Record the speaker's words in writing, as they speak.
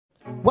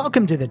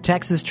Welcome to the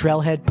Texas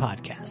Trailhead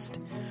Podcast.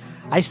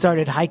 I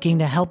started hiking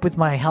to help with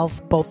my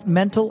health, both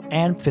mental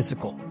and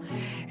physical.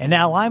 And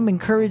now I'm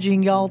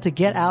encouraging y'all to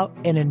get out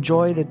and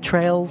enjoy the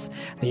trails,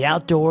 the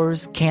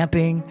outdoors,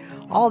 camping,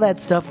 all that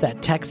stuff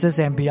that Texas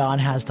and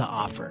beyond has to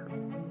offer.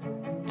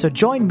 So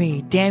join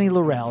me, Danny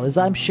Laurel, as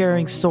I'm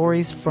sharing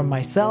stories from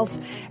myself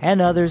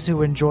and others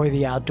who enjoy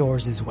the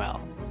outdoors as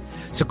well.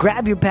 So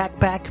grab your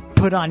backpack,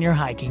 put on your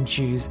hiking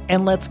shoes,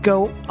 and let's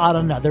go on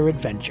another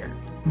adventure.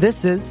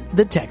 This is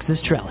the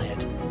Texas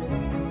Trailhead.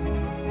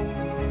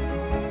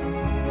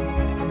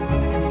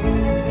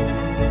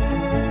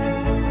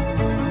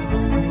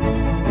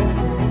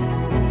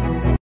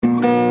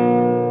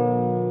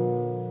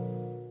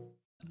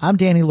 I'm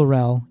Danny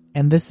Laurel,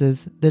 and this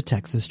is the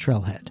Texas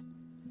Trailhead.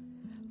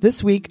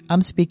 This week,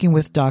 I'm speaking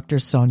with Dr.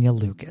 Sonia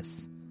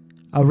Lucas.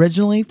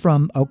 Originally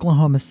from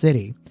Oklahoma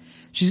City,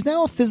 she's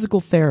now a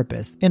physical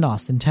therapist in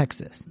Austin,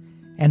 Texas,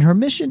 and her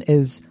mission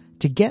is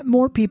to get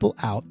more people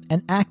out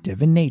and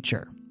active in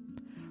nature.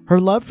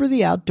 Her love for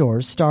the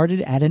outdoors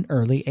started at an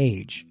early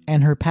age,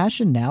 and her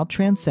passion now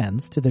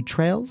transcends to the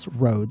trails,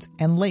 roads,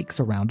 and lakes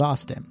around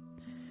Austin.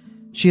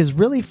 She is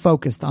really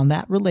focused on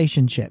that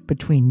relationship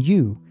between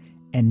you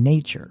and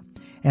nature,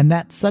 and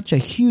that's such a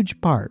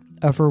huge part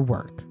of her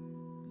work.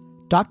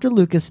 Dr.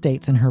 Lucas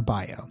states in her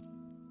bio,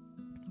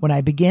 "When I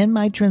began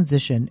my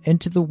transition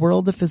into the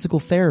world of physical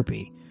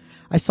therapy,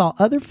 I saw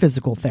other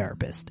physical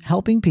therapists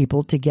helping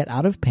people to get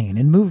out of pain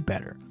and move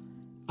better.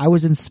 I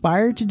was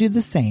inspired to do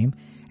the same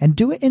and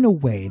do it in a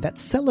way that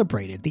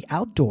celebrated the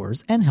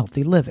outdoors and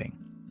healthy living."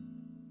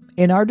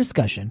 In our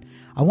discussion,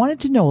 I wanted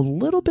to know a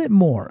little bit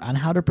more on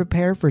how to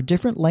prepare for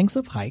different lengths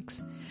of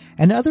hikes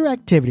and other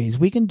activities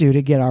we can do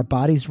to get our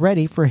bodies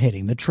ready for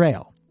hitting the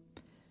trail.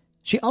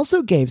 She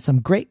also gave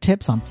some great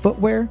tips on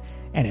footwear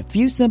and a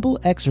few simple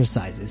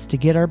exercises to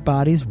get our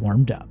bodies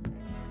warmed up.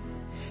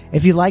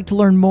 If you'd like to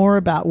learn more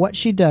about what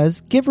she does,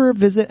 give her a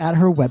visit at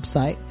her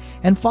website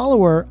and follow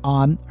her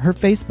on her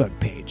Facebook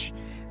page,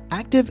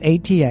 Active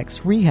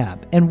ATX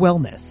Rehab and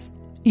Wellness.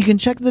 You can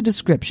check the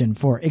description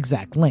for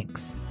exact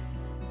links.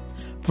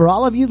 For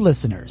all of you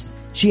listeners,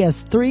 she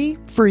has 3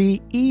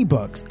 free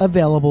ebooks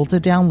available to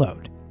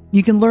download.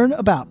 You can learn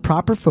about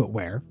proper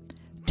footwear,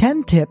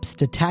 10 tips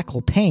to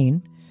tackle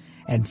pain,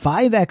 and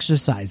 5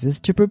 exercises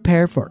to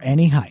prepare for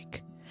any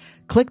hike.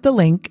 Click the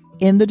link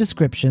in the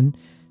description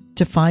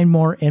to find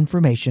more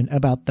information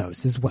about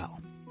those as well.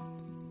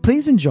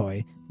 Please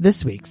enjoy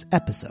this week's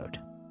episode.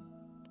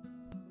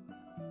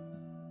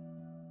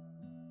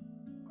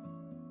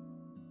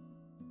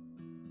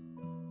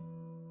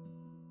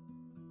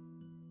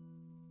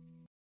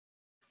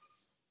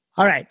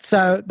 All right.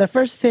 So the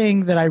first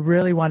thing that I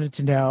really wanted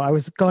to know, I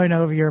was going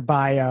over your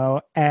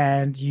bio,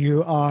 and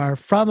you are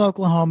from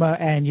Oklahoma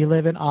and you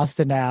live in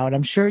Austin now. And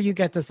I'm sure you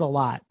get this a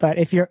lot, but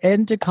if you're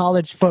into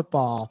college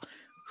football,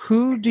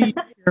 who do you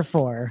cheer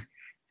for?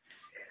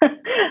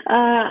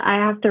 I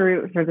have to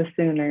root for the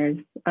Sooners,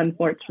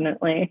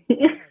 unfortunately.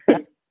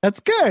 That's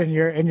good.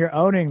 And you're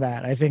owning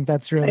that. I think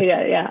that's really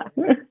yeah.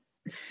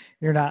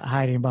 You're not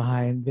hiding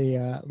behind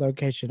the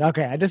location.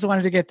 Okay, I just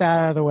wanted to get that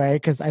out of the way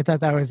because I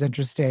thought that was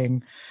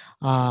interesting.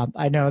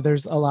 I know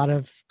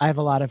I have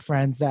a lot of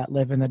friends that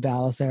live in the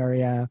Dallas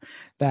area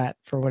that,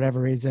 for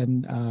whatever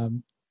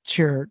reason,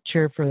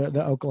 cheer for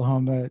the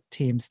Oklahoma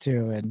teams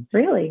too. And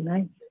really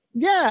nice.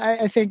 Yeah,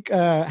 I think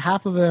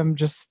half of them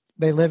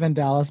they live in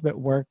Dallas but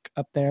work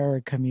up there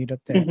or commute up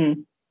there.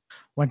 Mm-hmm.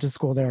 Went to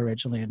school there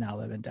originally and now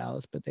live in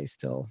Dallas, but they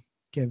still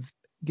give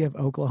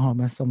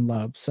Oklahoma some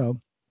love. So.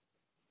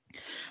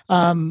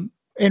 In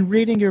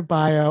reading your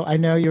bio, I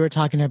know you were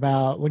talking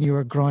about when you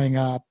were growing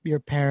up,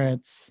 your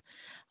parents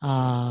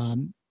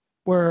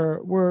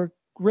were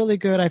really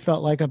good, I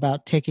felt like,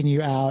 about taking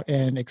you out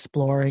and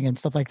exploring and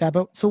stuff like that.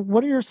 But so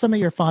what are some of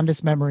your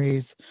fondest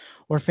memories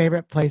or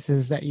favorite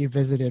places that you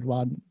visited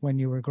when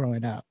you were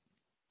growing up?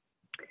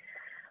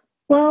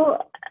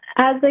 Well,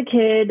 as a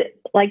kid,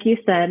 like you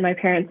said, my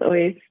parents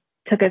always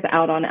took us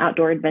out on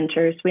outdoor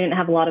adventures. We didn't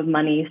have a lot of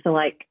money, so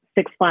like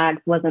Six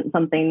Flags wasn't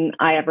something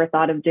I ever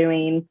thought of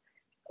doing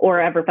or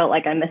ever felt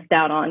like I missed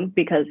out on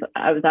because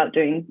I was out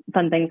doing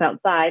fun things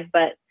outside.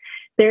 But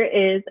there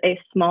is a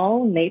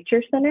small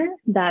nature center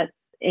that's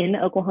in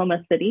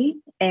Oklahoma City.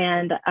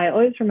 And I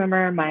always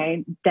remember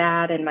my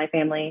dad and my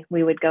family,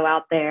 we would go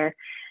out there,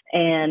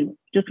 and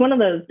just one of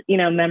those,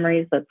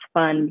 memories that's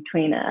fun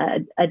between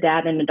a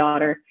dad and a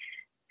daughter.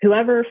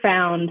 Whoever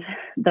found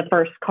the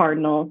first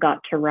cardinal got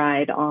to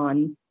ride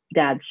on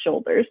dad's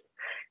shoulders.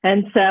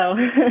 And so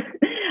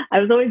I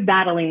was always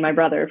battling my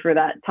brother for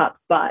that top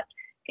spot.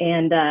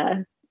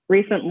 And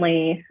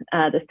recently,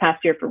 this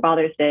past year for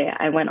Father's Day,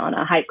 I went on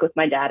a hike with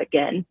my dad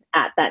again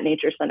at that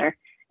nature center.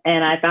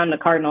 And I found a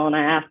cardinal and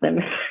I asked him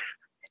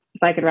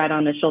if I could ride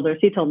on his shoulders.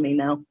 He told me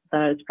no.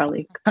 That was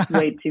probably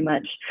way too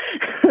much.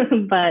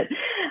 But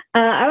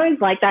I always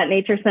liked that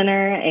nature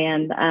center,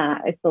 and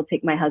I still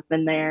take my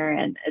husband there,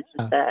 and it's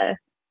just a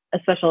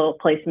special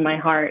place in my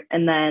heart.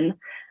 And then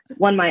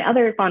one of my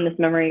other fondest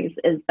memories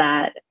is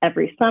that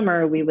every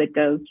summer we would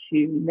go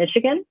to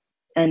Michigan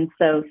And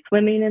so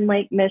swimming in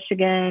Lake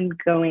Michigan,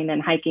 going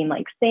and hiking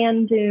like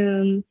sand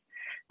dunes,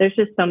 there's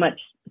just so much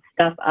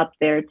stuff up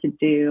there to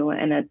do,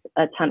 and it's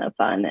a ton of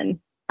fun. And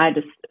I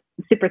just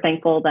super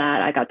thankful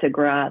that I got to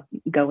grow up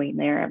going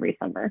there every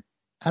summer.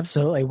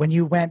 Absolutely. When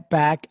you went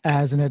back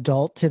as an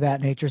adult to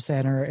that nature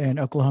center in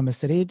Oklahoma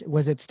City,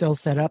 was it still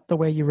set up the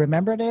way you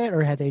remembered it,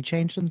 or had they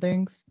changed some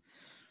things?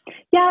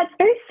 Yeah, it's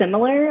very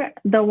similar.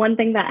 The one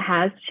thing that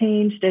has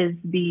changed is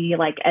the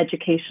like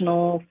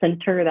educational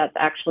center that's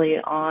actually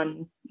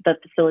on the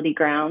facility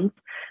grounds.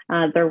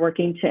 They're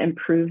working to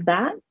improve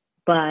that.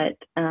 But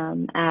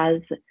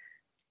as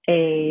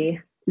a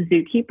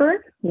zookeeper,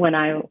 when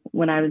I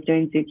was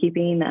doing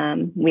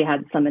zookeeping, we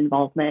had some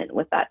involvement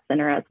with that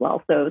center as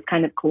well. So it was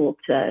kind of cool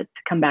to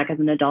come back as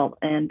an adult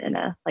and in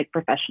a like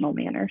professional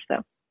manner.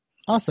 So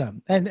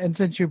Awesome. And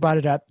since you brought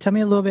it up, tell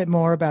me a little bit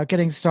more about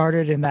getting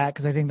started in that,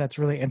 because I think that's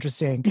really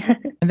interesting.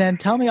 And then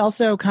tell me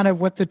also kind of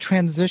what the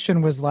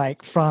transition was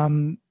like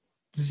from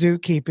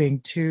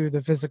zookeeping to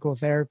the physical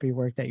therapy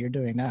work that you're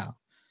doing now.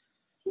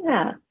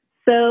 Yeah.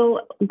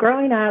 So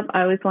growing up,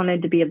 I always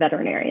wanted to be a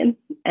veterinarian,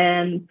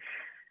 and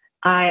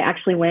I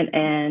actually went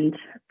and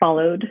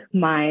followed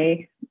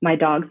my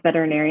dog's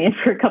veterinarian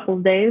for a couple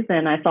of days,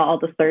 and I saw all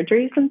the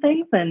surgeries and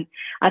things, and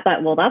I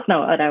thought, well, that's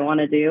not what I want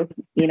to do.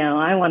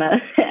 I want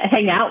to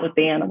hang out with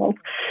the animals.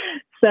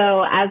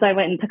 So as I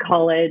went into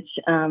college,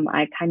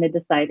 I kind of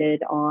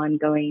decided on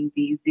going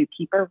the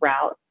zookeeper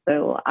route.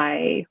 So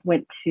I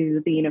went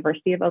to the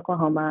University of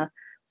Oklahoma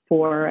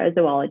for a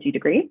zoology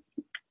degree,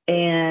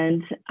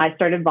 and I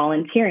started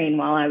volunteering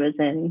while I was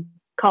in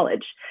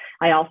college.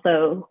 I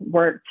also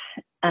worked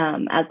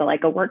as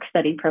a work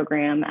study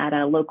program at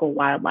a local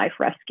wildlife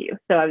rescue.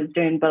 So I was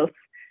doing both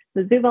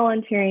the zoo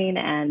volunteering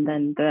and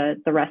then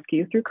the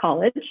rescue through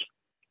college.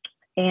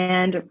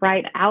 And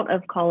right out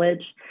of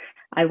college,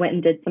 I went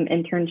and did some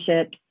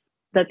internships.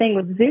 The thing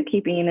with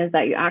zookeeping is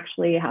that you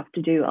actually have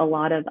to do a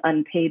lot of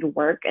unpaid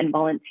work and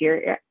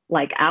volunteer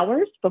like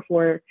hours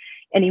before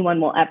anyone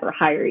will ever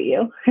hire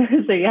you.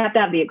 So you have to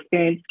have the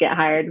experience to get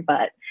hired,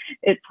 but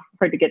it's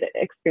hard to get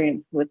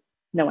experience with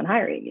no one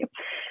hiring you.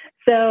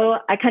 So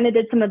I kind of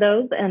did some of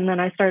those, and then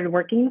I started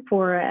working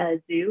for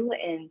a zoo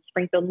in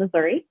Springfield,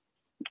 Missouri,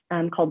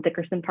 called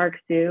Dickerson Park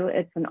Zoo.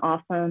 It's an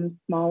awesome,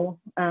 small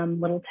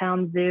little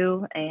town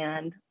zoo,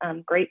 and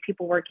great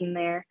people working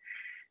there.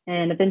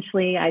 And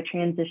eventually I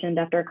transitioned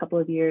after a couple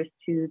of years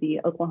to the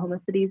Oklahoma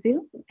City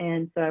Zoo.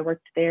 And so I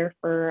worked there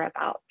for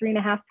about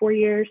 3.5, 4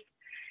 years.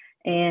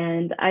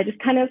 And I just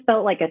kind of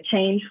felt like a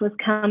change was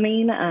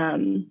coming.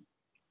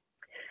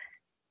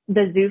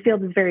 The zoo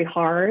field is very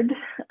hard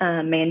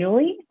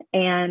manually,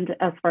 and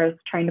as far as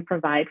trying to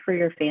provide for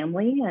your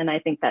family. And I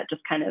think that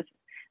just kind of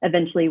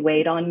eventually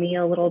weighed on me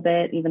a little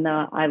bit, even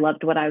though I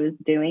loved what I was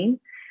doing.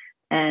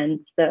 And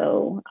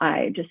so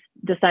I just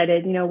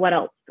decided, what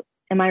else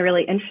am I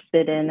really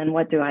interested in and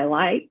what do I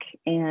like?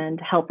 And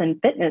health and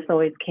fitness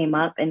always came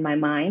up in my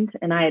mind.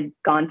 And I had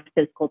gone to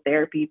physical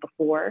therapy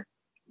before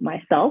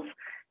myself,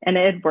 and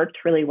it had worked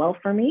really well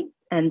for me.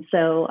 And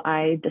so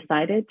I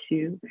decided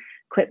to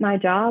quit my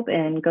job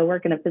and go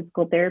work in a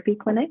physical therapy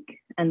clinic.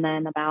 And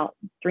then about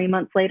 3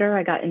 months later,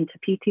 I got into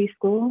PT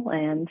school,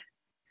 and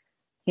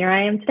here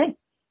I am today.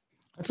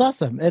 That's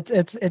awesome.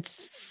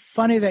 It's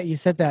funny that you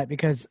said that,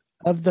 because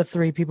of the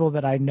 3 people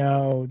that I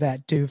know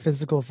that do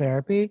physical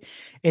therapy,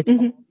 it's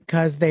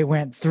because they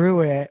went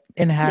through it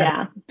and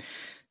had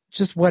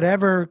just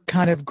whatever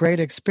kind of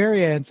great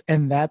experience,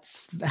 and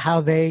that's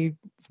how they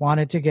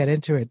wanted to get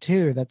into it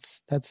too.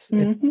 That's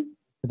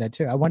that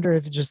too. I wonder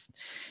if just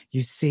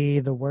you see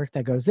the work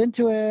that goes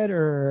into it,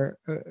 or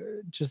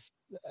just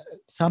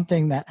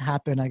something that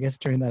happened, I guess,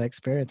 during that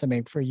experience. I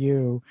mean, for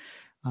you,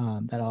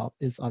 that all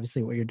is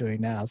obviously what you're doing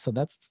now. So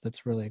that's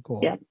really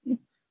cool.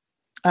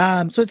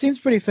 Yeah. So it seems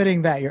pretty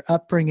fitting that your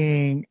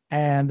upbringing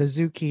and the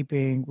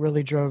zookeeping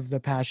really drove the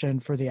passion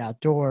for the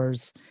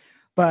outdoors.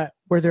 But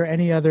were there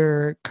any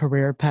other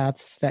career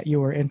paths that you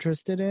were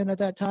interested in at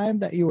that time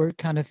that you were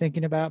kind of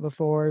thinking about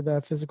before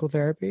the physical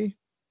therapy?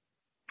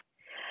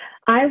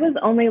 I was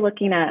only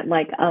looking at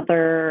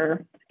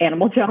other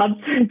animal jobs,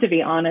 to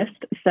be honest.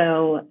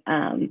 So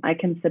I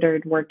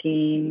considered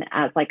working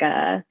as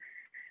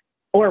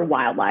or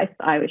wildlife,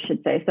 I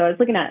should say. So I was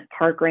looking at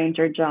park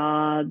ranger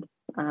jobs,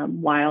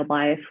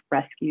 wildlife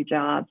rescue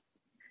jobs,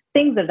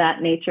 things of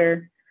that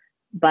nature.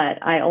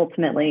 But I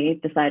ultimately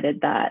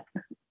decided that,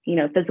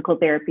 physical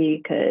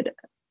therapy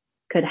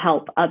could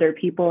help other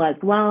people as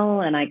well.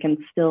 And I can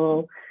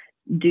still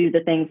do the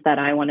things that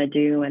I want to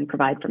do and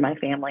provide for my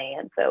family.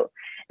 And so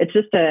it's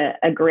just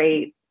a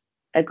great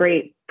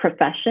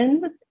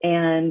profession,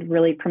 and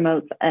really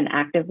promotes an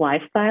active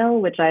lifestyle,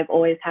 which I've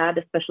always had,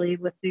 especially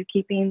with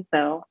zookeeping.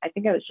 So I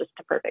think it was just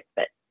a perfect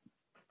fit.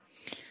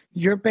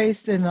 You're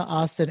based in the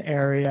Austin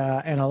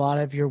area, and a lot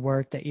of your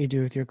work that you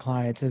do with your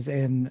clients is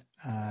in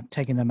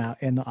taking them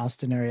out in the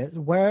Austin area.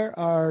 Where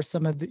are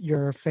some of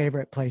your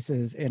favorite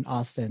places in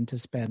Austin to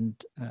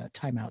spend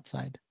time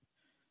outside?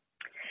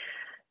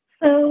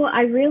 So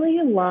I really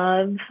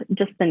love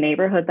just the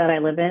neighborhood that I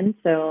live in.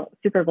 So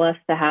super blessed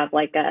to have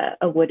like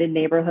a wooded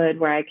neighborhood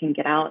where I can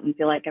get out and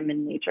feel like I'm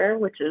in nature,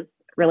 which is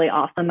really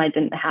awesome. I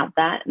didn't have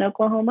that in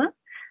Oklahoma.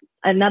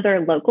 Another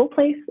local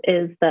place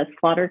is the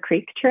Slaughter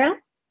Creek Trail.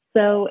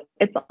 So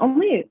it's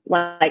only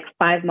like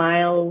 5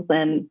 miles,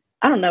 and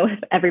I don't know if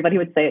everybody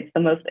would say it's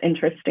the most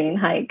interesting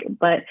hike,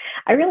 but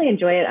I really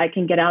enjoy it. I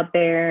can get out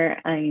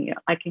there,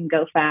 I can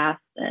go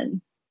fast,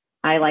 and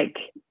I like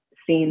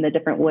seeing the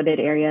different wooded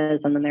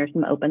areas, and then there's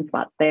some open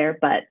spots there.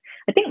 But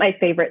I think my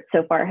favorite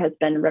so far has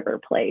been River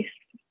Place.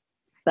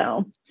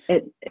 So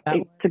it's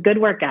a good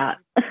workout.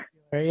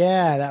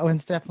 Yeah, that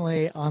one's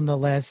definitely on the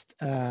list.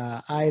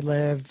 I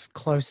live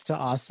close to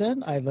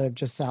Austin. I live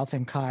just south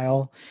in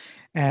Kyle,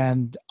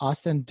 and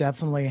Austin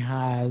definitely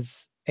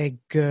has a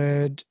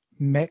good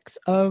mix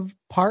of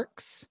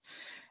parks,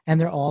 and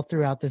they're all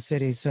throughout the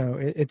city. So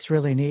it's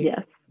really neat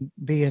Yes.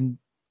 being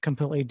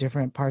completely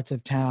different parts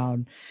of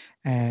town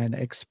and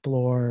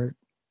explore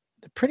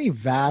the pretty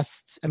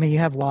vast. I mean, you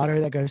have water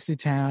that goes through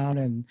town,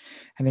 and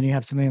then you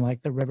have something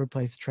like the River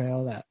Place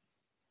Trail that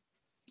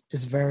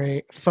is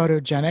very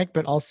photogenic,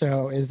 but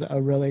also is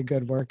a really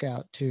good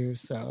workout too.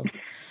 So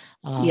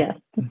Yes.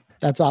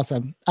 that's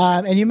awesome.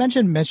 And you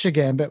mentioned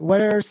Michigan, but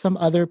what are some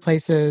other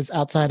places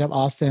outside of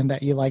Austin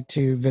that you like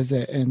to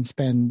visit and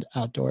spend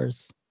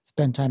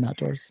time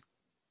outdoors?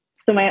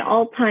 So my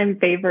all-time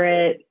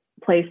favorite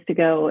place to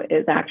go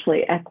is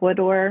actually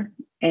Ecuador,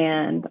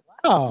 and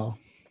Oh,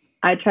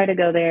 I try to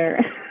go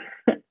there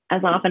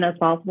as often as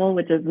possible,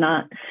 which is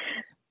not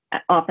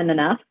often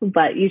enough,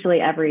 but usually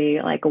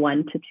every like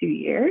 1 to 2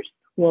 years,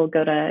 we'll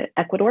go to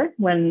Ecuador.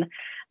 When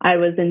I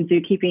was in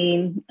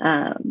zookeeping,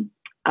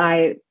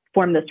 I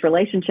formed this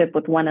relationship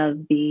with one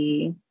of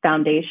the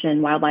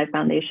wildlife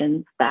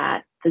foundations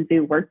that the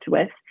zoo worked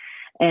with.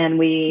 And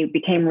we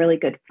became really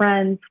good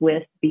friends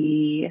with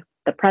the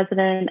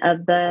president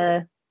of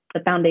the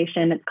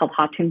foundation. It's called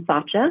Hatum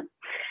Sacha.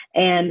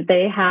 And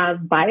they have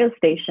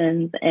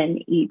biostations in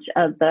each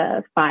of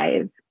the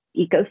 5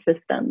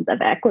 ecosystems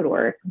of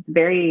Ecuador.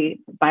 Very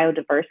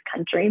biodiverse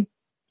country.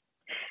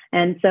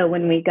 And so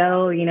when we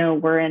go,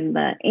 we're in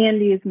the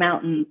Andes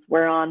Mountains,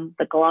 we're on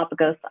the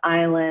Galapagos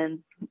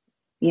Islands,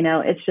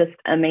 it's just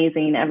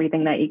amazing,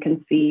 everything that you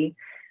can see.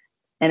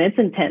 And it's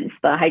intense.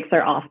 The hikes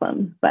are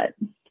awesome, but.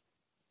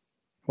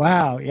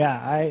 wow.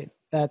 Yeah.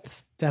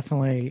 That's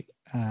definitely,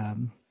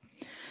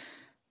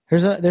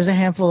 there's a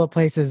handful of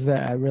places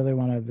that I really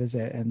want to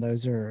visit. And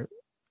those are,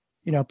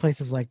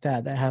 places like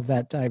that have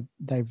that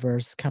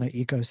diverse kind of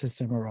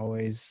ecosystem are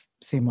always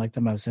seem like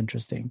the most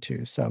interesting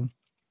too. So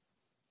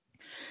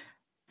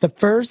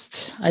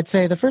I'd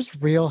say the first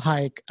real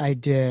hike I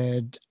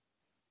did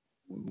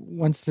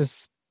once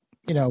this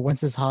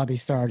hobby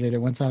started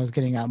and once I was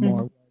getting out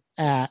more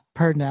at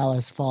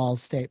Pedernales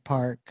Falls State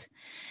Park.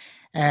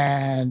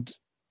 And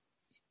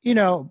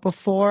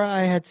before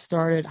I had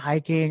started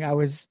hiking, I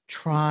was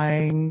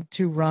trying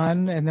to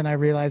run, and then I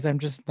realized I'm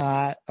just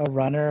not a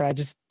runner. I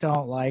just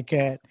don't like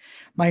it.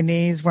 My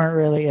knees weren't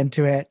really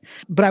into it,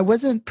 but I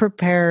wasn't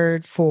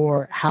prepared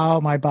for how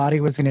my body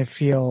was going to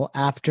feel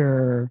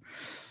after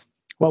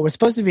what was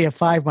supposed to be a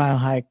 5-mile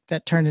hike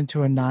that turned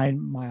into a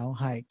 9-mile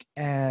hike.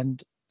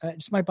 And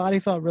just my body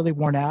felt really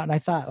worn out. And I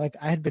thought like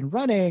I had been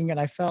running and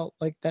I felt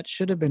like that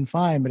should have been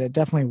fine, but it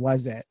definitely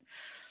wasn't.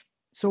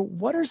 So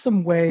what are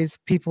some ways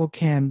people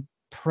can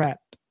prep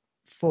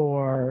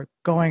for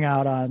going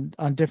out on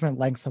different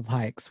lengths of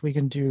hikes? We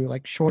can do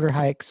like shorter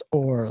hikes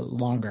or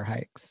longer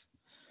hikes.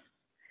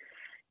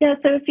 Yeah,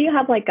 so if you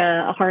have like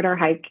a harder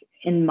hike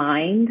in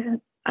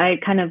mind, I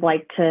kind of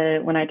like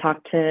to, when I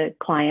talk to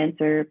clients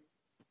or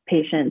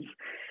patients,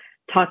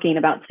 talking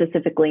about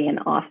specifically in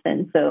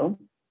Austin. So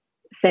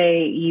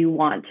say you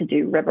want to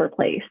do River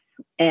Place,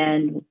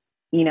 and,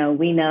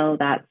 we know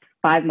that's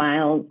 5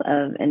 miles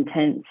of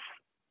intense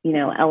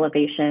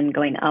elevation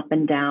going up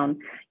and down.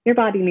 Your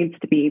body needs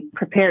to be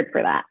prepared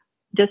for that.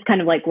 Just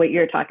kind of like what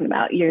you're talking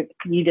about. You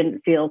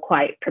didn't feel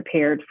quite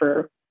prepared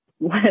for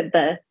what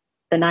the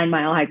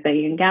 9-mile hike that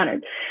you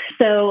encountered.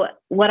 So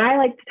what I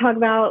like to talk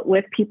about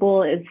with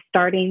people is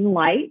starting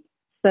light.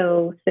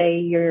 So say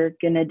you're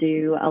going to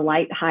do a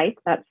light hike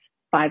that's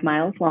 5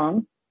 miles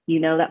long.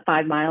 That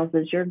 5 miles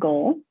is your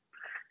goal.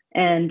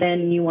 And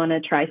then you want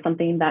to try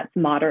something that's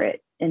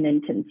moderate in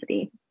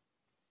intensity.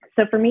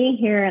 So for me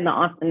here in the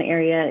Austin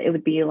area, it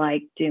would be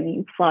like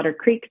doing Slaughter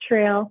Creek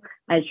Trail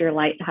as your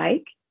light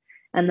hike.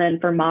 And then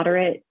for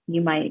moderate,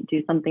 you might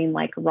do something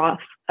like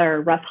Rough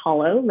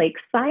Hollow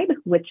Lakeside,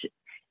 which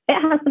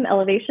it has some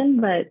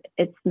elevation, but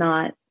it's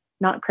not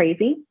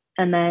crazy.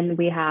 And then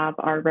we have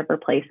our River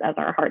Place as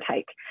our hard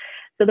hike.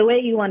 So the way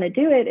you want to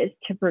do it is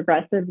to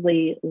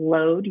progressively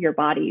load your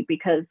body,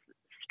 because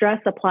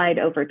stress applied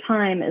over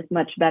time is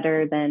much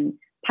better than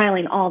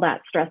piling all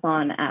that stress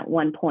on at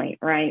one point,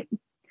 right?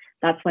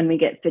 That's when we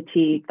get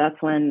fatigued.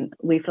 That's when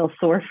we feel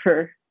sore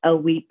for a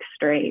week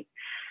straight.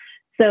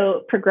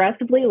 So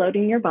progressively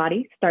loading your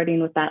body,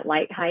 starting with that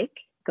light hike,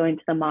 going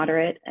to the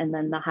moderate and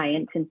then the high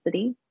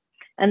intensity.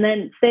 And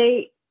then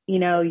say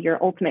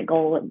your ultimate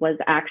goal was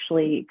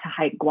actually to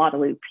hike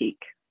Guadalupe Peak,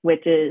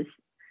 which is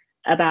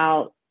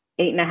about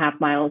 8.5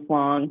 miles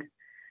long.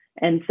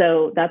 And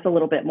so that's a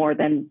little bit more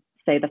than,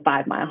 say, the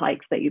 5-mile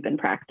hikes that you've been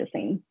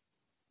practicing.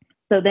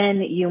 So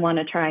then you want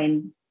to try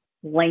and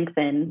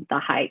lengthen the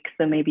hike.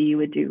 So maybe you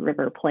would do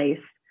River Place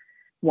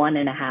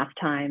 1.5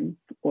 times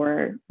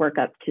or work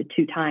up to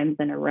 2 times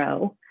in a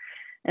row.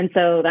 And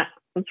so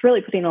it's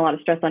really putting a lot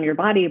of stress on your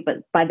body.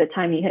 But by the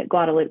time you hit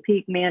Guadalupe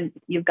Peak, man,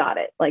 you've got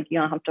it. Like, you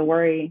don't have to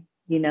worry.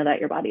 You know that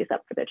your body is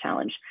up for the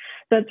challenge.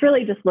 So it's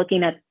really just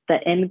looking at the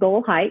end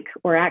goal hike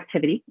or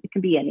activity. It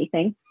can be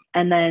anything.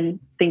 And then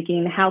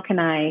thinking, how can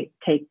I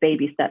take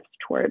baby steps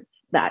towards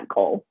that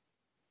goal?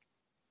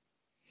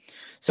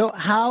 So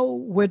how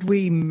would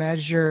we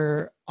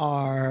measure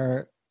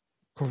our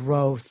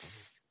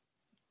growth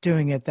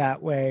doing it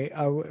that way?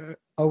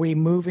 Are we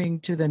moving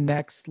to the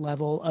next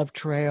level of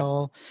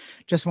trail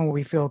just when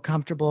we feel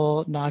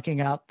comfortable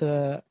knocking out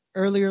the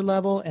earlier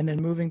level and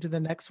then moving to the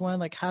next one?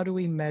 Like, how do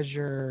we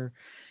measure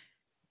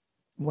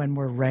when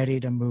we're ready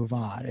to move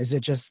on? Is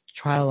it just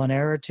trial and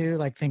error too?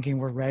 Like thinking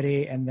we're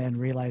ready and then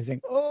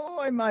realizing, oh,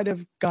 I might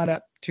have got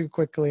up too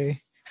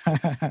quickly.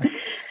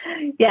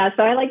 Yeah.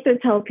 So I like to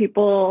tell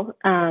people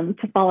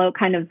to follow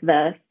kind of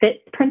the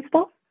FIT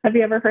principle. Have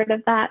you ever heard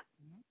of that?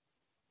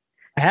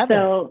 I haven't.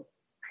 So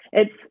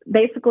it's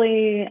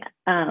basically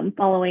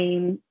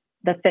following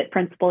the FIT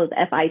principle is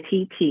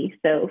FITT.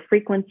 So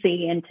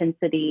frequency,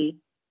 intensity,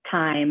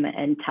 time,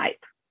 and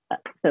type.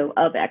 So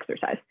of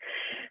exercise.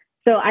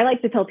 So I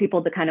like to tell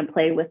people to kind of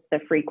play with the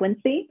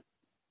frequency.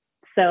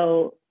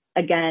 So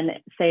again,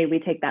 say we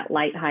take that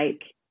light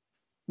hike,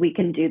 we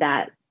can do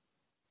that.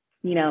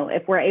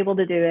 If we're able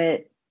to do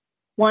it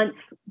once,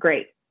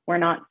 great. We're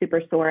not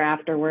super sore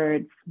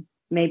afterwards.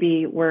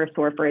 Maybe we're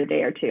sore for a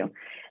day or two.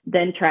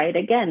 Then try it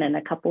again in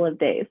a couple of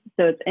days.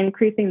 So it's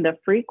increasing the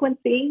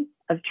frequency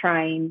of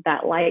trying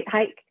that light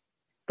hike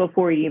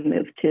before you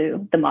move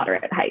to the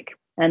moderate hike.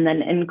 And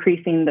then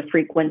increasing the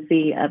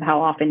frequency of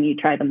how often you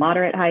try the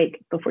moderate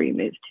hike before you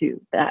move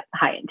to that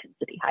high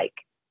intensity hike.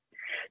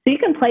 So you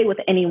can play with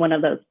any one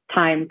of those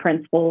time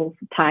principles,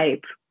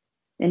 type,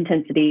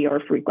 intensity,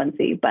 or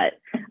frequency, but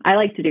I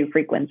like to do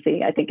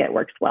frequency. I think it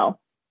works well.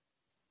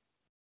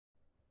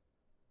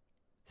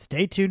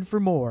 Stay tuned for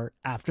more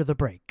after the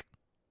break.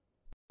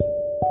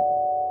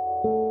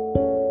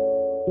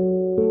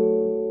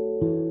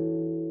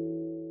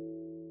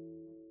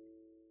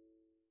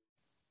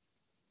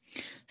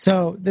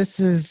 So this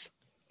is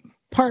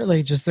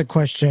partly just a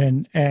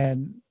question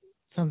and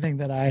something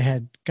that I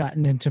had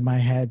gotten into my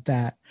head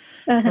that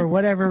for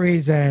whatever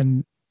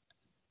reason,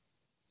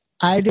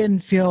 I didn't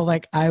feel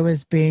like I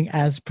was being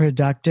as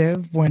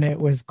productive when it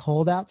was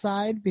cold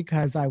outside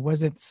because I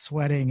wasn't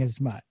sweating as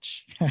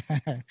much.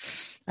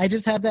 I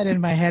just had that in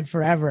my head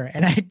forever.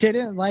 And I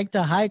didn't like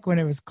to hike when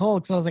it was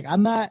cold because I was like,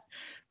 I'm not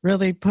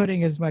really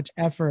putting as much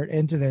effort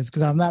into this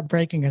because I'm not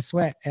breaking a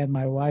sweat. And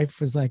my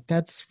wife was like,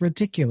 that's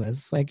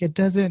ridiculous. Like, it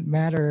doesn't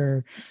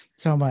matter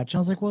so much. I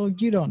was like, well,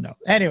 you don't know.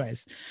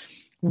 Anyways,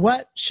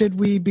 what should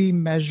we be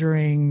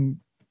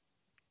measuring?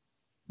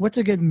 What's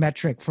a good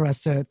metric for us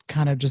to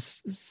kind of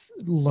just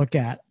look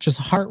at? Just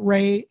heart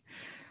rate,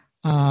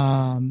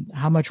 how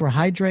much we're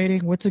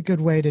hydrating? What's a good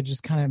way to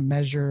just kind of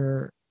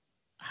measure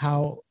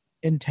how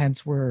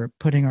intense we're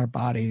putting our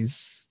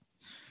bodies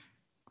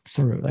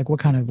through? Like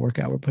what kind of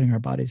workout we're putting our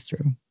bodies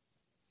through?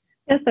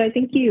 Yeah, so I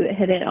think you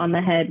hit it on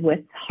the head with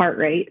heart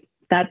rate.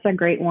 That's a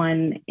great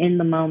one in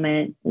the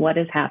moment. What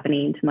is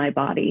happening to my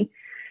body?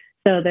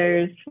 So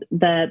there's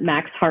the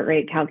max heart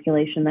rate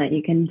calculation that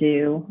you can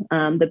do.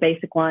 The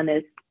basic one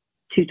is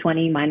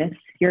 220 minus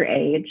your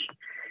age.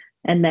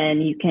 And then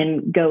you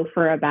can go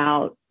for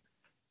about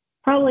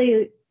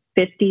probably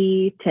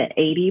 50 to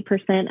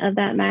 80% of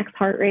that max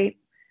heart rate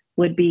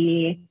would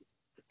be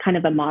kind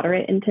of a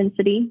moderate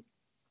intensity.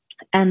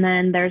 And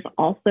then there's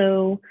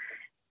also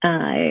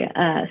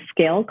a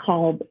scale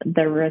called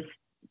the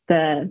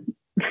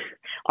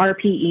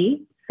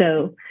RPE.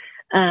 So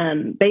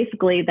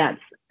basically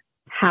that's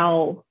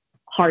how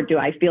hard do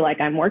I feel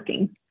like I'm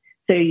working.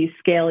 So you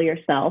scale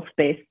yourself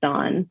based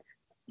on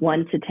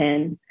 1 to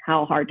 10.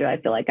 How hard do I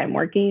feel like I'm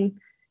working?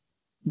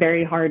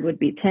 Very hard would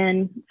be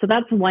 10. So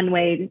that's one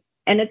way.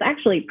 And it's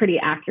actually pretty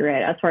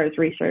accurate as far as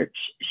research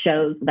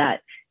shows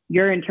that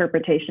your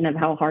interpretation of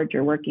how hard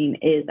you're working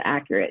is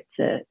accurate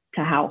to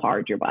how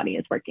hard your body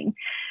is working.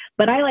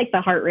 But I like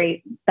the heart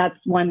rate. That's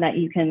one that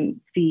you can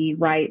see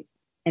right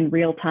in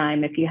real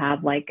time if you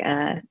have like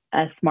a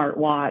smart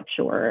watch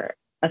or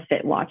a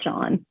fit watch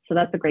on. So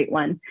that's a great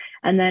one.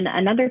 And then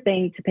another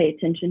thing to pay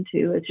attention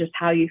to is just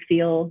how you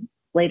feel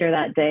later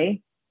that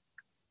day.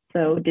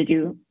 So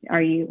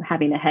are you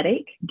having a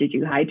headache? Did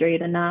you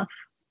hydrate enough?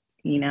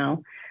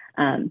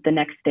 The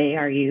next day,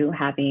 are you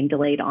having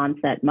delayed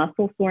onset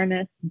muscle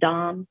soreness,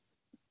 DOMS?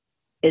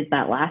 Is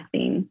that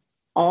lasting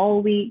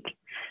all week?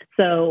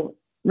 So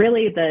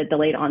really the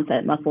delayed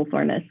onset muscle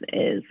soreness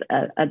is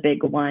a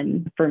big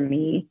one for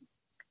me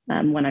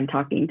when I'm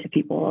talking to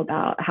people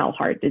about how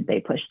hard did they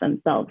push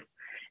themselves.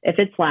 if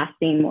it's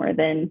lasting more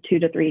than 2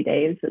 to 3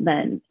 days,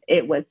 then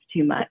it was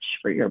too much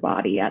for your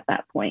body at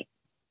that point.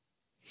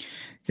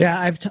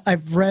 Yeah,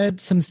 I've read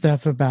some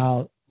stuff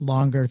about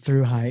longer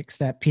through hikes,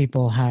 that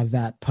people have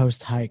that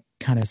post hike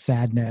kind of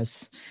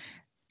sadness,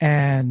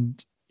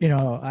 and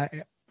I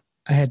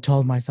had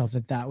told myself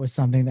that was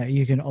something that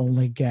you can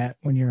only get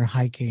when you're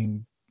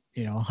hiking,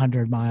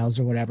 100 miles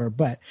or whatever.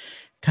 But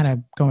kind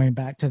of going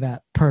back to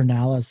that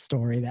Pernalis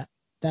story,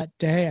 that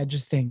day, I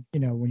just think,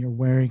 when you're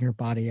wearing your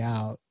body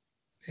out,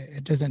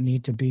 it doesn't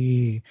need to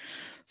be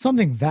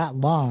something that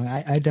long.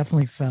 I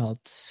definitely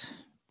felt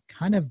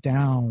kind of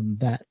down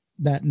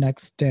that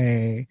next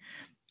day,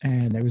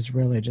 and it was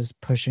really just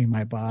pushing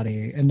my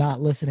body and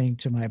not listening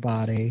to my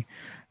body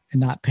and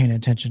not paying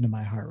attention to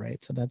my heart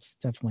rate. So that's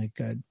definitely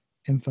good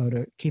info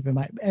to keep in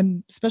mind.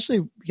 And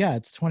especially,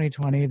 it's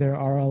 2020. There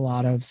are a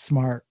lot of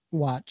smart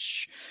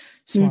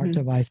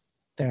devices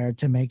there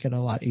to make it a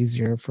lot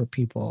easier for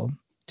people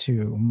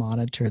to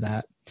monitor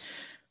that.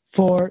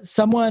 For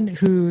someone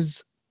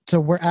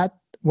we're at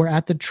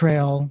the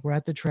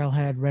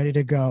trailhead, ready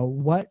to go.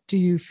 What do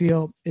you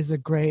feel is a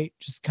great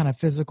just kind of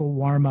physical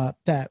warm up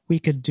that we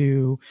could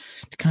do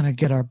to kind of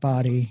get our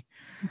body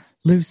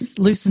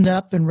loosened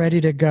up and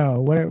ready to go?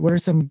 What are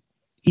some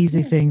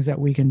easy things that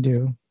we can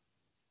do?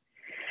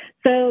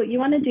 So you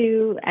want to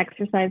do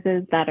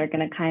exercises that are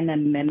going to kind of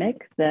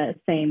mimic the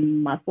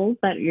same muscles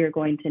that you're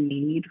going to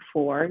need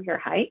for your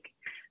hike.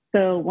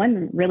 So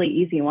one really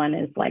easy one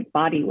is like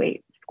body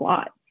weight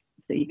squats.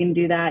 So you can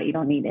do that. You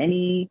don't need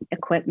any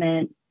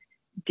equipment.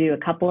 Do a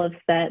couple of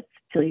sets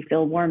till you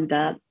feel warmed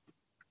up,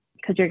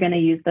 because you're going to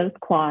use those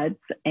quads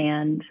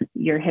and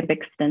your hip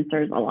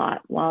extensors a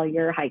lot while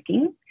you're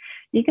hiking.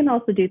 You can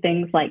also do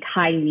things like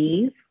high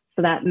knees.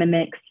 So that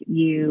mimics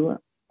you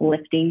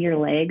lifting your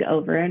leg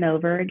over and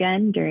over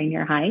again during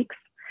your hikes.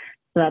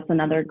 So that's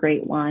another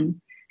great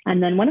one.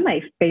 And then one of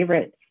my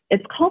favorites,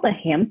 it's called a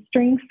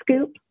hamstring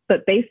scoop,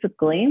 but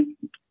basically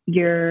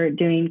you're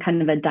doing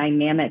kind of a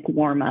dynamic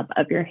warm up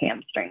of your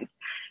hamstrings.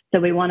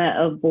 So we want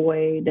to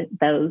avoid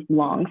those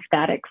long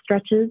static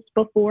stretches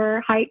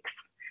before hikes.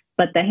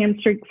 But the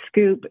hamstring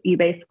scoop, you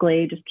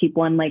basically just keep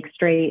one leg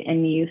straight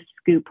and you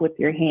scoop with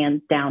your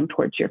hands down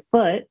towards your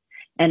foot,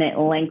 and it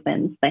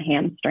lengthens the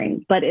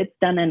hamstrings. But it's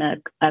done in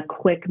a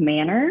quick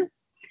manner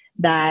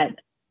that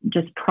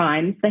just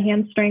primes the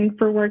hamstring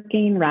for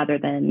working rather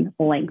than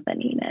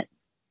lengthening it.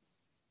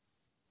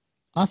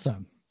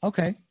 Awesome.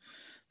 Okay.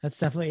 That's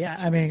definitely,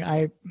 I mean,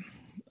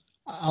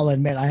 I'll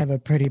admit I have a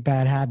pretty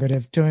bad habit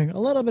of doing a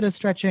little bit of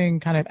stretching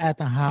kind of at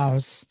the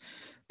house,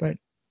 but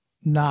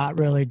not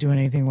really doing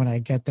anything when I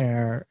get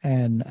there.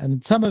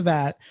 And some of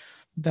that,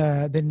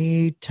 the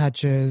knee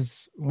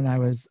touches, when I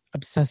was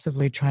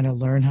obsessively trying to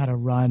learn how to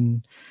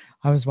run,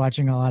 I was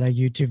watching a lot of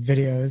YouTube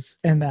videos,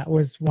 and that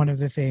was one of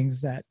the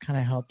things that kind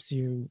of helps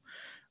you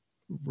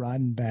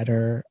run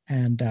better.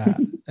 And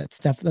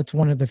that's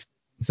one of the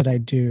things that I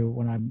do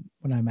when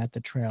I'm at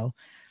the trail.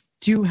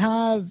 Do you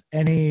have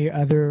any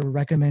other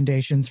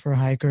recommendations for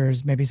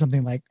hikers? Maybe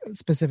something like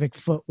specific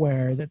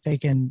footwear that they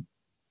can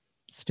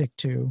stick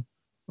to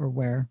or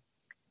wear?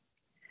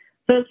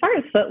 So as far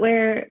as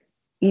footwear,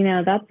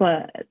 that's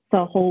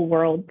a whole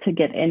world to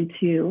get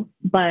into.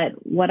 But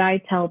what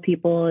I tell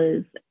people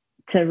is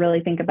to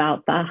really think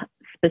about the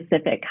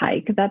specific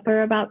hike that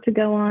they're about to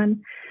go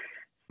on.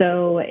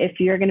 So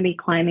if you're going to be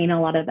climbing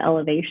a lot of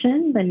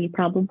elevation, then you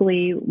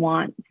probably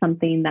want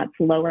something that's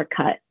lower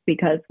cut,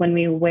 because when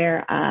we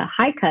wear a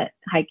high cut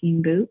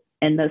hiking boot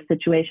in those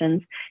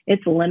situations,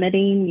 it's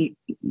limiting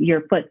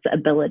your foot's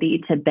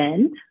ability to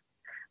bend,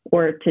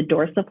 or to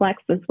dorsiflex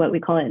is what we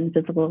call it in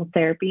physical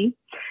therapy.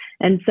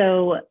 And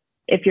so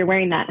if you're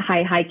wearing that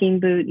high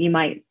hiking boot, you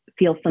might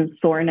feel some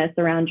soreness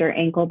around your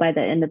ankle by the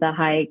end of the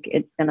hike.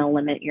 It's going to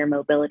limit your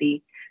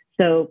mobility.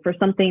 So for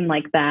something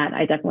like that,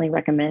 I definitely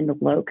recommend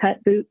low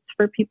cut boots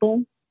for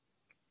people.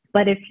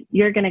 But if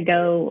you're going to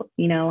go,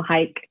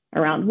 hike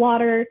around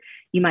water,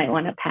 you might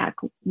want to pack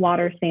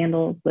water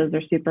sandals. Those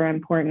are super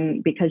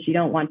important because you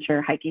don't want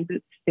your hiking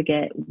boots to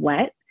get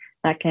wet.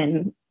 That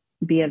can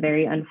be a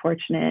very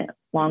unfortunate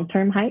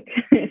long-term hike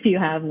if you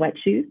have wet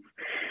shoes.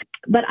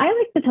 But I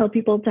like to tell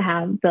people to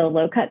have the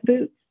low cut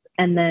boots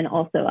and then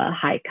also a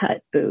high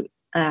cut boot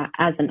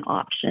as an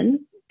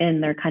option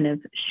in their kind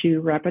of shoe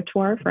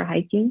repertoire for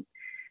hiking.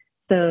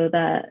 So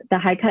the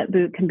high cut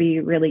boot can be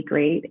really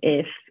great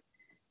if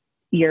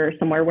you're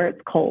somewhere where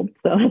it's cold.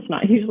 So it's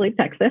not usually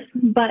Texas,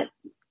 but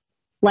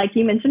like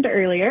you mentioned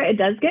earlier, it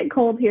does get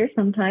cold here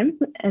sometimes,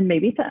 and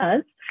maybe to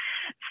us.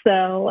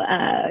 So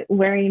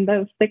wearing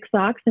those thick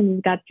socks, and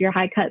you've got your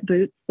high cut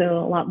boots, so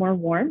a lot more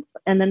warmth.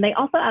 And then they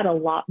also add a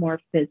lot more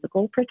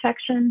physical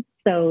protection.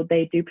 So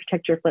they do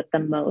protect your foot the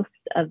most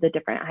of the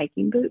different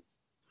hiking boots,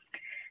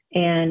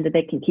 and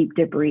they can keep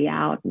debris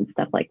out and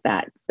stuff like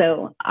that.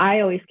 So I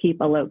always keep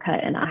a low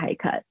cut and a high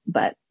cut,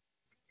 but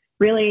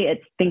really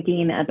it's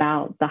thinking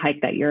about the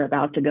hike that you're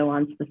about to go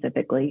on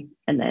specifically,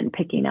 and then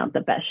picking out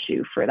the best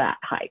shoe for that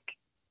hike.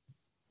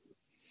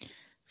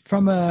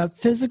 From a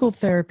physical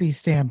therapy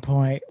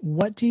standpoint,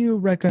 what do you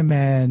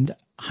recommend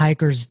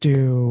hikers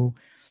do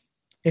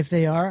if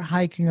they are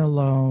hiking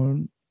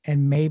alone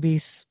and maybe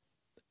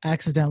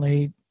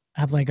accidentally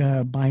have like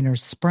a minor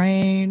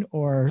sprain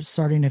or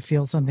starting to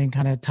feel something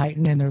kind of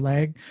tighten in their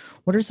leg,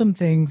 what are some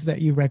things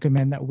that you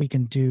recommend that we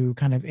can do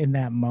kind of in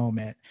that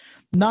moment?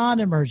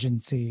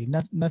 Non-emergency,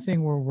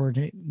 nothing where we're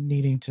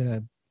needing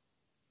to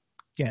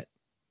get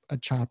a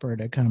chopper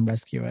to come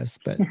rescue us,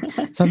 but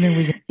something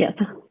we can yes.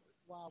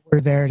 while we're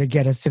there to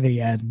get us to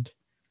the end.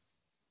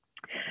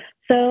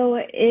 So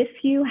if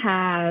you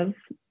have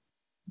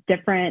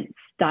different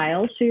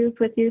style shoes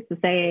with you, so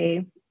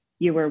say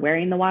you were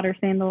wearing the water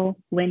sandal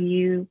when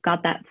you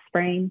got that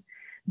sprain,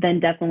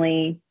 then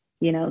definitely,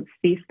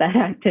 cease that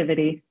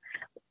activity.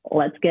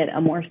 Let's get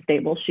a more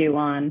stable shoe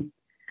on.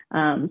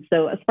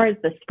 So as far as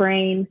the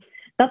sprain,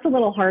 that's a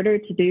little harder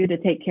to do to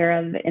take care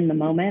of in the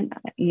moment.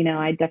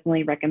 I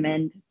definitely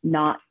recommend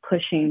not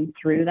pushing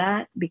through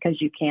that because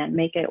you can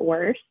make it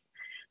worse.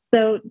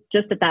 So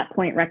just at that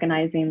point,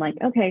 recognizing like,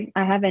 okay,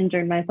 I have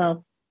injured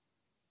myself,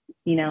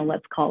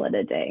 let's call it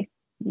a day.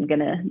 I'm going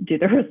to do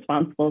the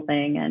responsible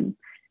thing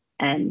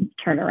and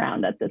turn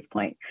around at this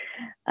point.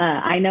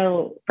 I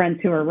know friends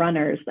who are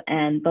runners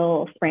and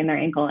they'll sprain their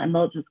ankle and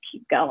they'll just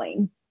keep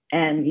going.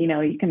 And,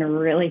 you can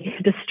really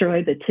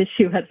destroy the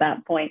tissue at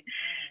that point.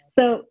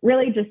 So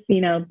really just,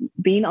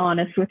 being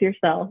honest with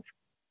yourself.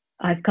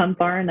 I've come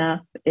far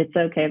enough. It's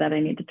okay that I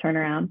need to turn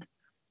around.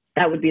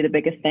 That would be the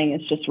biggest thing,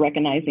 is just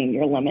recognizing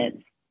your limits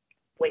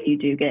when you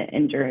do get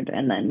injured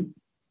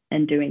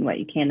and doing what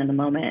you can in the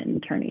moment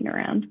and turning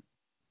around.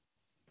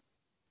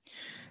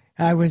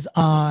 I was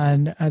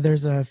on,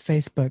 there's a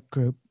Facebook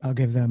group, I'll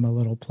give them a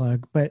little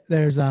plug, but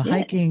there's a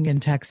hiking in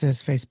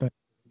Texas Facebook,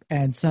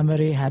 and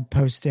somebody had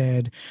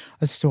posted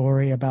a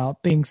story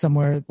about being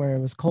somewhere where it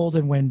was cold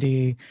and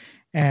windy.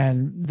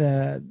 And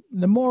the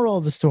moral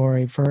of the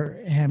story for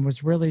him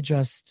was really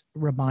just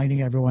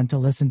reminding everyone to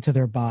listen to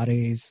their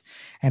bodies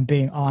and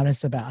being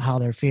honest about how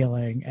they're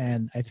feeling.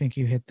 And I think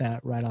you hit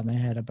that right on the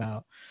head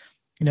about,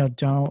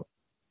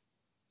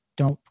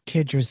 don't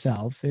kid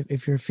yourself.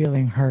 If you're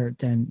feeling hurt,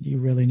 then you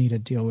really need to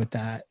deal with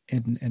that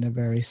in a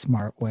very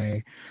smart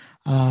way.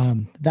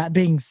 That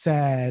being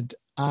said,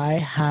 I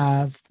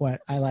have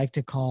what I like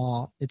to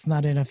call, it's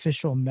not an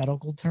official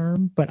medical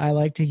term, but I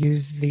like to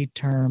use the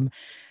term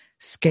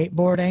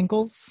skateboard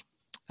ankles,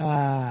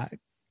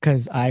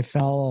 because I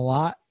fell a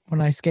lot when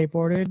I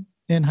skateboarded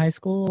in high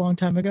school a long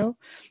time ago.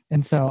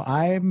 And so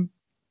I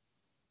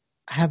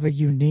have a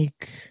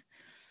unique,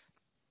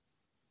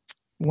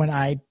 when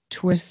I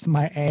twist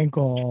my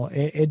ankle,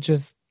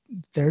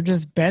 they're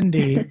just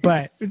bendy,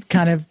 but it's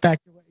kind of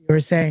back to what you were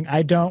saying.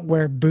 I don't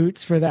wear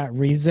boots for that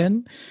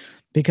reason,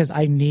 because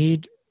I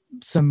need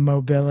some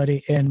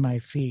mobility in my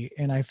feet.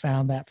 And I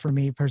found that for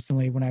me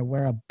personally, when I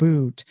wear a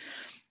boot,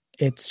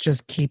 it's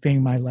just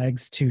keeping my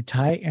legs too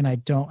tight, and I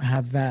don't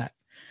have that.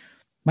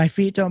 My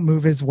feet don't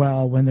move as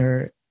well when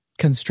they're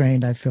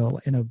constrained, I feel,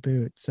 in a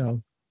boot.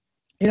 So,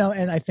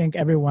 and I think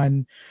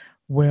everyone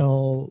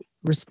will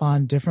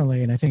respond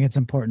differently, and I think it's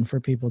important for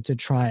people to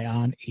try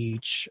on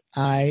each.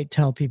 I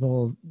tell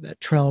people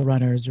that trail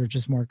runners are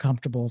just more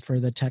comfortable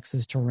for the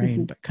Texas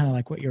terrain, but kind of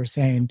like what you were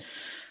saying,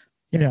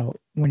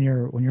 when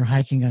you're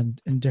hiking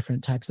in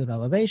different types of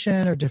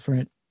elevation or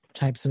different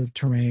types of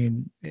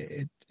terrain,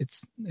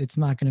 it's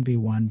not going to be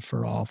one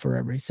for all for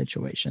every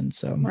situation.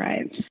 So,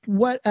 right.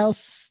 What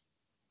else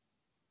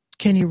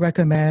can you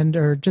recommend,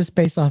 or just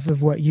based off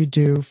of what you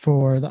do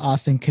for the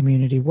Austin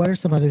community, what are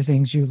some other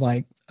things you'd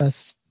like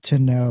us to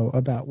know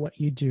about what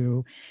you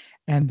do?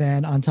 And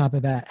then on top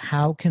of that,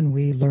 how can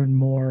we learn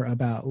more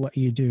about what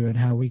you do and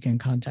how we can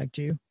contact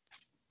you?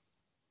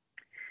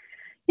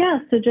 Yeah,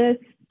 so just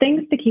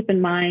things to keep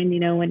in mind,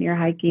 when you're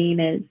hiking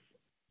is,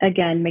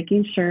 again,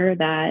 making sure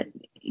that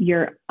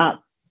you're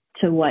up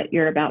to what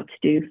you're about to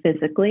do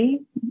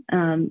physically.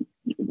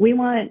 We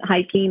want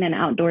hiking and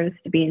outdoors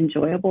to be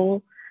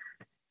enjoyable.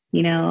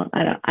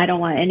 I don't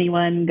want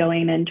anyone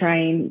going and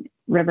trying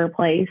River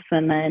Place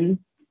and then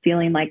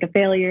feeling like a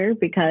failure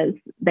because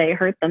they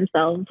hurt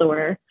themselves,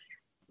 or,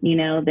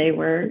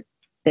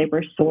 they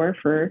were sore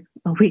for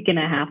a week and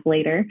a half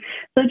later.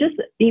 So just,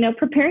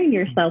 preparing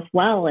yourself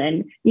well.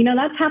 And,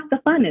 that's half the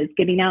fun, is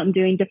getting out and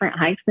doing different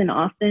hikes in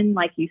Austin.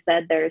 Like you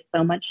said, there's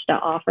so much to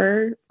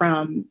offer,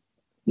 from,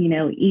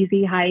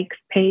 easy hikes,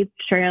 paved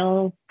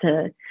trails,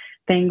 to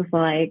things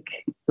like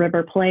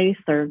River Place,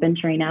 or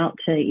venturing out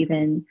to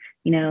even,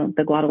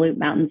 the Guadalupe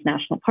Mountains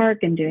National Park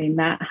and doing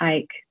that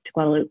hike to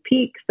Guadalupe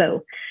Peak.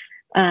 So,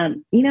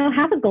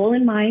 have a goal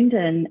in mind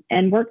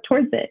and work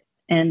towards it.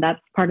 And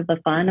that's part of the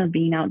fun of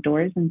being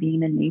outdoors and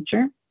being in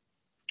nature.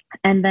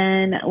 And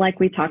then, like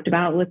we talked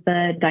about with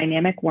the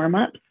dynamic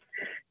warm-ups,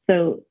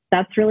 so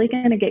that's really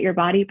going to get your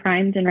body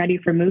primed and ready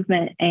for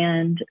movement.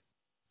 And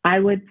I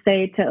would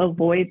say to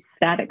avoid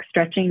static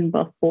stretching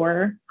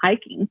before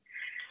hiking.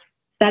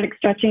 Static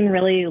stretching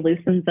really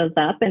loosens us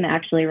up and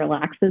actually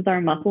relaxes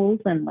our muscles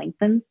and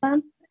lengthens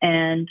them.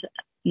 And,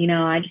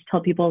 I just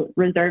tell people,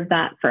 reserve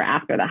that for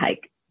after the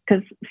hike,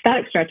 because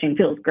static stretching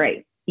feels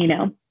great.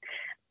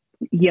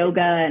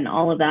 Yoga and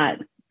all of that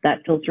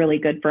that feels really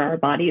good for our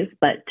bodies,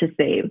 but to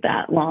save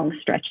that long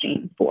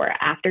stretching for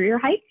after your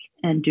hike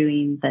and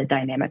doing the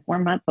dynamic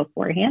warm up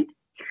beforehand.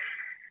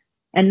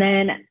 And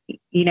then,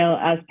 you know,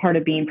 as part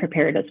of being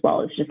prepared as well,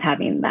 is just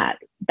having that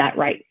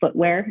right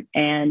footwear.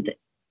 And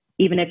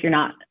even if you're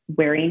not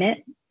wearing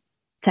it,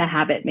 to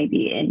have it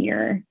maybe in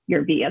your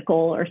vehicle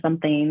or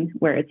something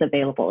where it's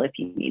available if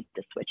you need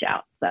to switch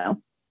out. So,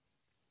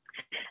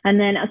 and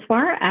then as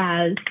far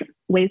as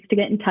ways to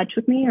get in touch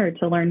with me or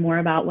to learn more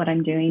about what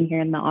I'm doing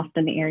here in the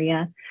Austin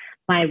area,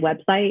 my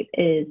website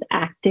is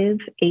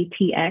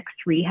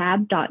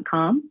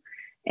activeatxrehab.com.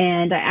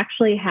 And I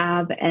actually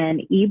have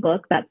an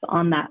ebook that's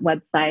on that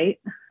website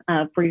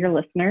for your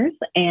listeners.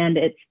 And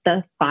it's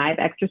the 5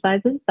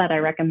 exercises that I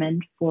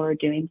recommend for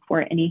doing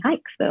for any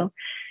hike. So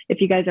if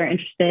you guys are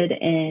interested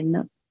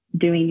in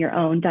doing your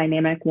own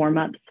dynamic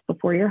warm-ups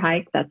before your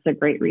hike, that's a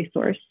great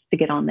resource to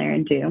get on there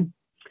and do.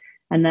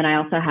 And then I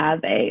also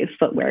have a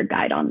footwear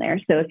guide on there.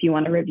 So if you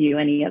want to review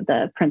any of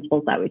the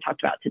principles that we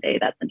talked about today,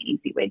 that's an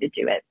easy way to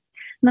do it.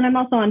 And then I'm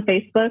also on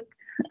Facebook.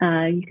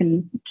 You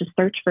can just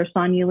search for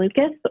Sonia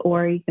Lucas,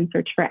 or you can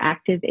search for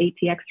Active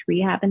ATX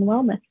Rehab and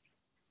Wellness.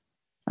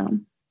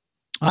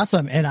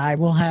 Awesome. And I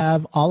will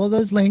have all of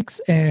those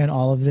links and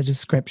all of the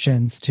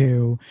descriptions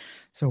too,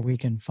 so we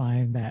can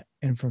find that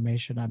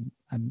information.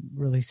 I'm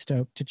really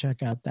stoked to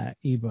check out that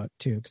ebook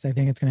too, because I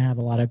think it's going to have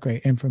a lot of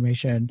great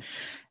information,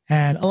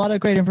 and a lot of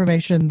great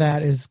information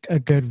that is a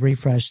good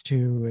refresh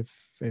too,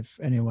 if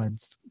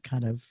anyone's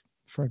kind of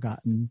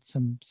forgotten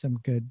some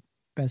good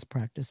best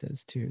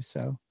practices too.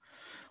 So,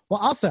 well,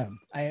 awesome.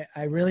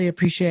 I really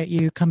appreciate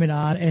you coming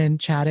on and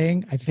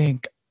chatting. I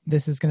think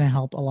this is going to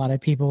help a lot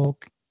of people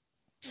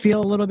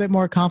feel a little bit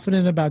more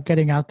confident about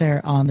getting out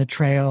there on the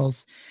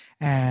trails,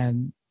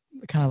 and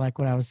kind of like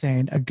what I was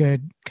saying, a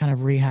good kind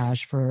of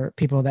rehash for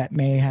people that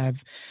may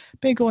have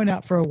been going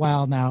out for a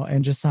while now,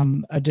 and just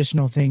some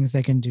additional things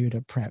they can do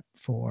to prep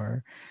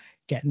for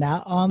getting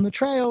out on the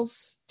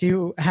trails. Do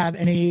you have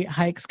any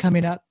hikes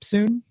coming up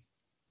soon?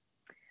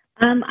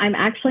 I'm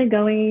actually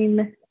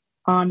going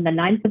on the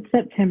 9th of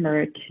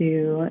September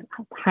to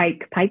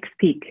hike Pikes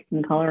Peak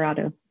in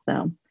Colorado.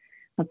 So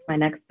that's my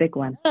next big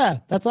one. Yeah,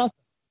 that's awesome.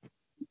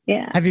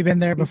 Yeah. Have you been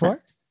there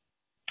before?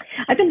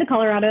 I've been to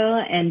Colorado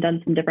and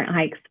done some different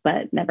hikes,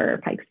 but never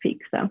Pikes Peak.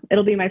 So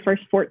it'll be my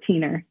first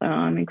 14er. So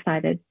I'm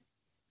excited.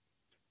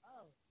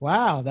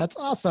 Wow, that's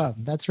awesome.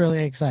 That's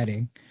really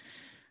exciting.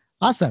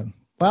 Awesome.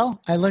 Well,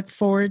 I look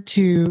forward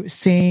to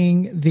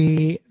seeing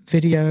the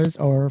videos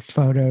or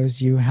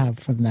photos you have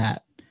from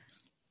that.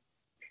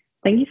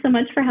 Thank you so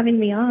much for having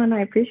me on.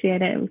 I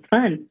appreciate it. It was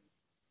fun.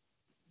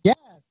 Yeah,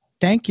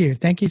 thank you.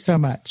 Thank you so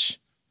much.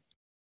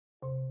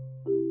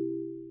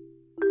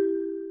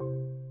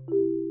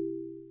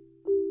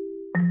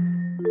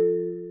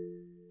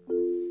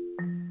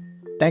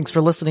 Thanks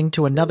for listening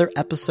to another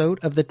episode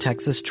of the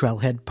Texas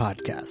Trailhead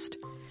Podcast.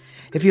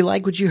 If you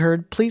like what you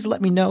heard, please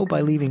let me know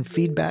by leaving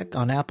feedback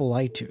on Apple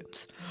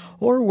iTunes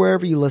or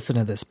wherever you listen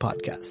to this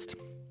podcast.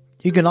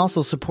 You can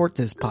also support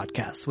this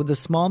podcast with a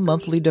small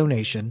monthly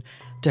donation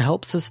to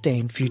help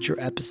sustain future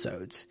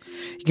episodes.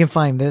 You can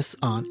find this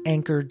on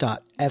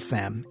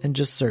anchor.fm and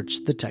just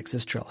search the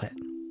Texas Trailhead.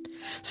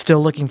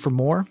 Still looking for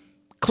more?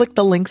 Click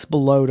the links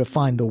below to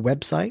find the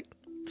website,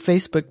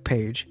 Facebook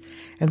page,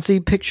 and see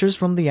pictures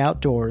from the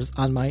outdoors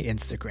on my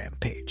Instagram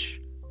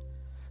page.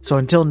 So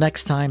until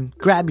next time,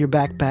 grab your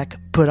backpack,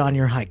 put on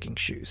your hiking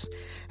shoes,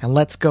 and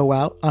let's go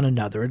out on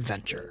another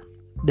adventure.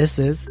 This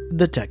is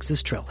the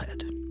Texas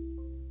Trailhead.